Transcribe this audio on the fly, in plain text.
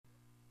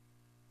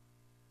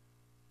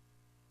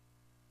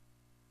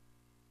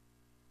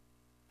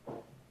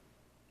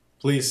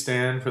Please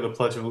stand for the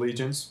Pledge of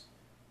Allegiance.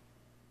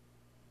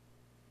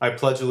 I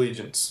pledge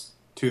allegiance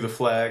to the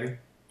flag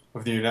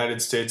of the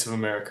United States of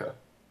America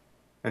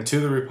and to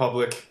the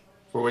republic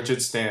for which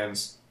it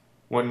stands,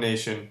 one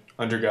nation,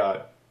 under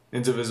God,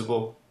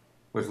 indivisible,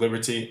 with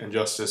liberty and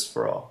justice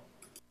for all.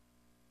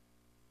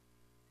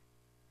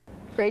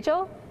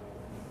 Rachel?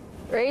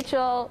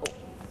 Rachel,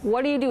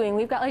 what are you doing?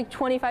 We've got like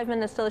 25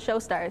 minutes till the show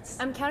starts.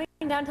 I'm counting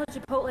down till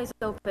Chipotle's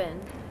open.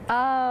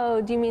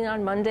 Oh, do you mean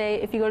on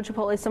Monday, if you go to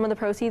Chipotle, some of the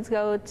proceeds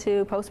go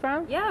to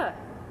post-prom? Yeah.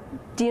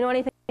 Do you know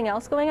anything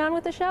else going on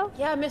with the show?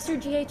 Yeah,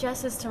 Mr.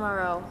 GHS is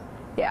tomorrow.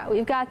 Yeah,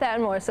 we've got that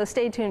and more, so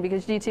stay tuned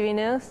because GTV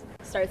News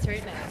Starts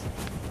right now.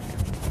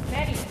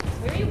 Maddie,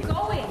 where are you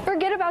going?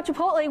 Forget about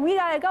Chipotle, we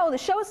gotta go, the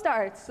show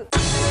starts. Here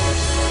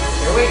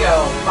we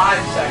go,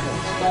 5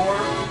 seconds. 4,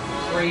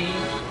 3,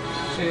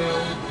 2,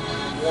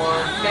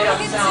 1. Get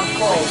up, sound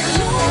close.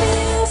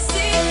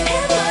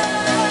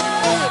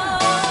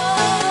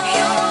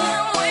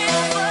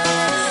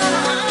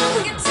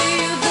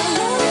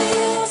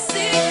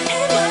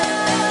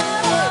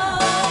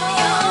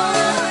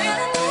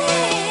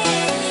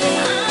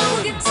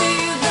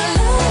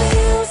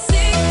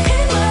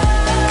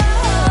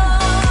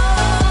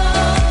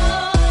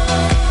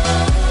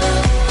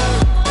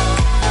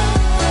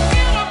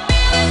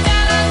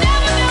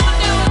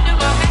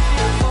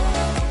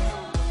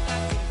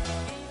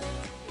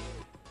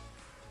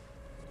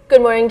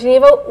 Good morning,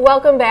 Geneva.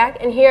 Welcome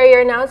back, and here are your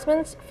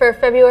announcements for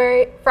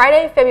Friday,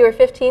 February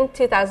 15th,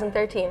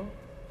 2013.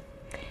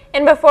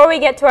 And before we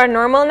get to our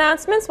normal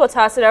announcements, we'll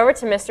toss it over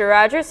to Mr.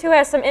 Rogers, who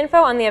has some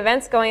info on the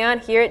events going on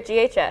here at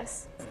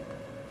GHS.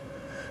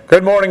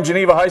 Good morning,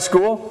 Geneva High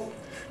School.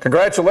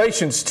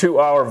 Congratulations to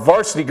our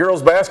varsity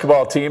girls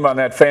basketball team on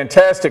that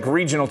fantastic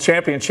regional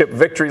championship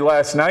victory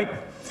last night.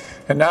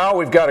 And now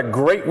we've got a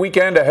great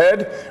weekend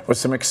ahead with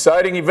some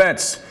exciting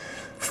events.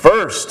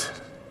 First,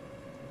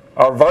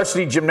 our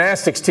varsity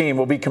gymnastics team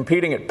will be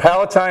competing at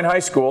Palatine High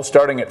School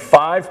starting at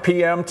 5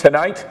 p.m.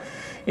 tonight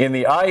in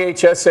the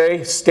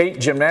IHSA State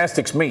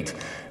Gymnastics Meet.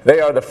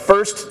 They are the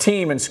first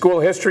team in school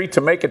history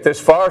to make it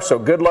this far, so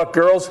good luck,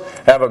 girls.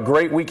 Have a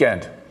great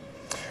weekend.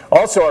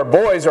 Also, our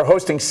boys are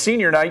hosting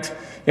senior night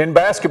in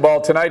basketball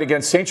tonight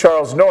against St.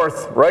 Charles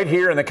North right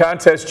here in the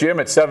contest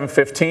gym at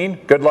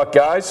 7:15. Good luck,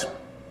 guys.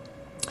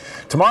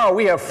 Tomorrow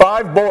we have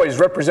 5 boys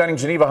representing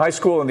Geneva High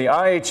School in the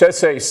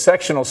IHSA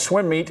sectional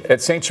swim meet at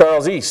St.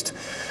 Charles East.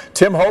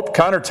 Tim Hope,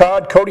 Connor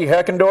Todd, Cody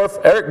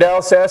Heckendorf, Eric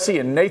Dalsassy,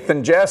 and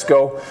Nathan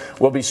Jasko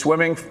will be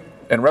swimming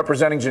and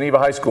representing Geneva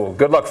High School.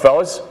 Good luck,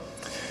 fellas.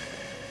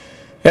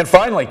 And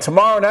finally,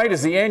 tomorrow night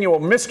is the annual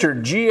Mr.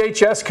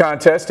 GHS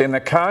contest in the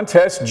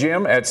contest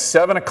gym at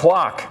 7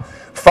 o'clock,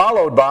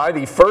 followed by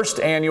the first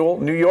annual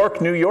New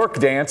York, New York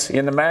dance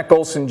in the Mac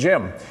Olson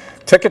Gym.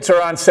 Tickets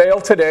are on sale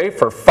today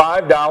for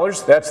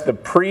 $5. That's the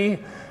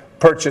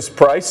pre-purchase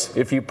price.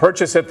 If you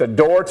purchase at the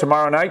door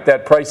tomorrow night,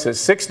 that price is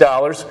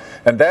 $6,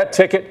 and that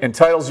ticket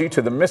entitles you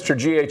to the Mr.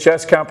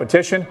 GHS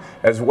competition,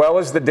 as well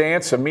as the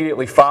dance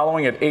immediately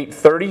following at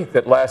 8:30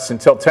 that lasts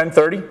until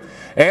 10:30.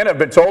 And I've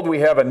been told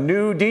we have a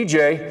new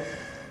DJ,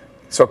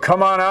 so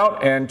come on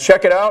out and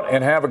check it out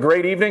and have a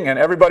great evening, and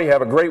everybody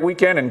have a great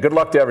weekend, and good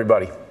luck to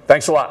everybody.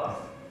 Thanks a lot.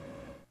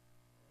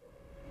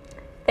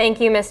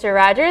 Thank you, Mr.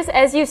 Rogers.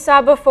 As you saw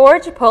before,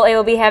 Chipotle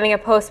will be having a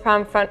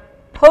post-prom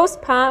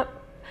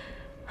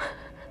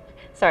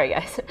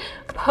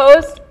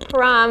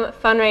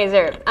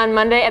fundraiser on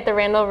Monday at the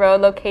Randall Road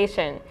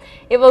location.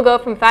 It will go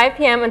from 5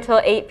 p.m. until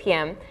 8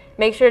 p.m.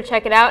 Make sure to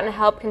check it out and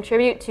help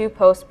contribute to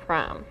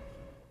post-prom.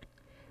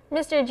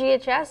 Mr.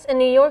 GHS and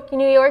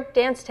New York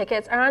dance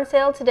tickets are on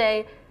sale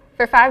today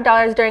for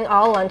 $5 during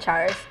all lunch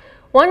hours.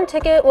 One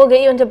ticket will get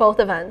you into both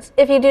events.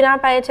 If you do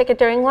not buy a ticket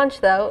during lunch,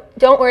 though,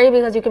 don't worry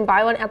because you can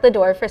buy one at the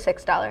door for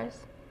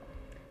 $6.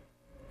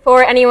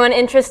 For anyone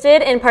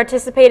interested in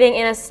participating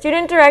in a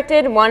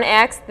student-directed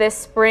one-act this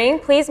spring,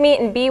 please meet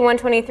in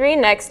B123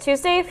 next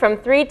Tuesday from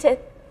 3 to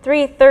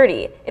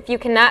 3:30. If you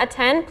cannot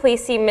attend,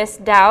 please see Miss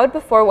Dowd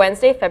before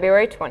Wednesday,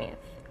 February 20th.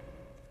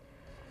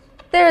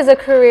 There is a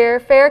career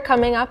fair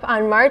coming up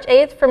on March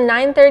 8th from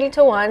 9:30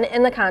 to 1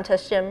 in the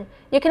contest gym.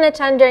 You can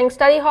attend during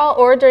study hall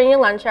or during your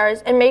lunch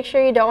hours, and make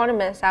sure you don't want to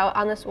miss out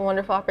on this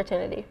wonderful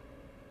opportunity.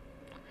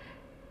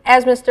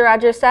 As Mr.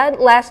 Rogers said,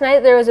 last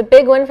night there was a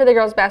big win for the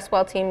girls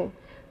basketball team,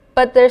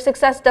 but their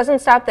success doesn't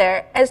stop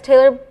there, as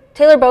Taylor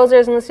Bozer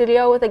is in the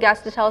studio with a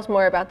guest to tell us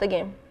more about the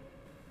game.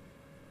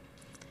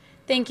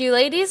 Thank you,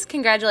 ladies.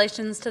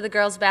 Congratulations to the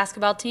girls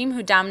basketball team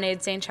who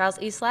dominated St. Charles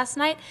East last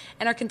night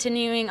and are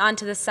continuing on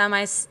to the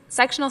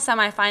sectional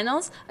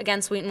semifinals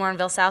against Wheaton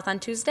Warrenville South on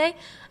Tuesday.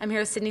 I'm here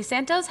with Sidney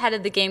Santos. How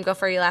did the game go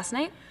for you last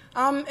night?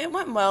 It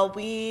went well.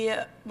 We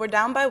were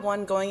down by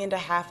 1 going into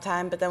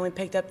halftime, but then we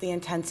picked up the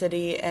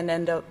intensity and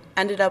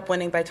ended up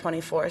winning by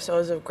 24, so it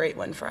was a great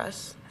win for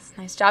us.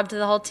 Nice job to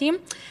the whole team.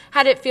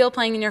 How did it feel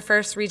playing in your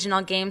first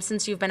regional game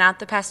since you've been out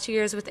the past 2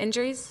 years with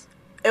injuries?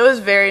 It was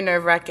very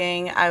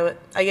nerve-wracking. I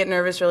get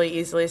nervous really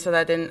easily, so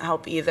that didn't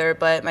help either,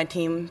 but my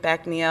team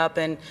backed me up,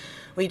 and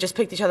we just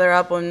picked each other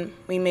up when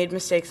we made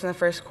mistakes in the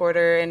first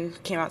quarter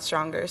and came out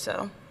stronger.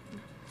 So,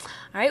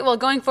 All right, well,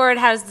 going forward,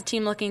 how is the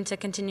team looking to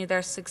continue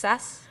their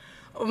success?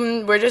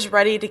 We're just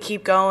ready to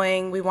keep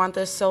going. We want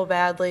this so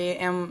badly,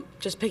 and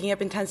just picking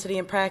up intensity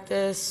in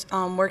practice,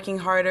 working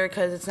harder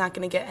because it's not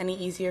going to get any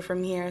easier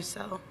from here.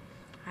 So,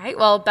 all right,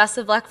 well, best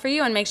of luck for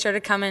you, and make sure to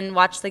come and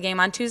watch the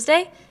game on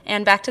Tuesday.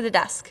 And back to the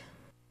desk.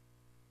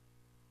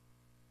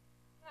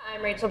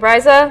 I'm Rachel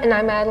Bryza. And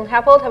I'm Madeline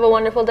Happold. Have a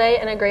wonderful day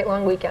and a great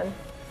long weekend.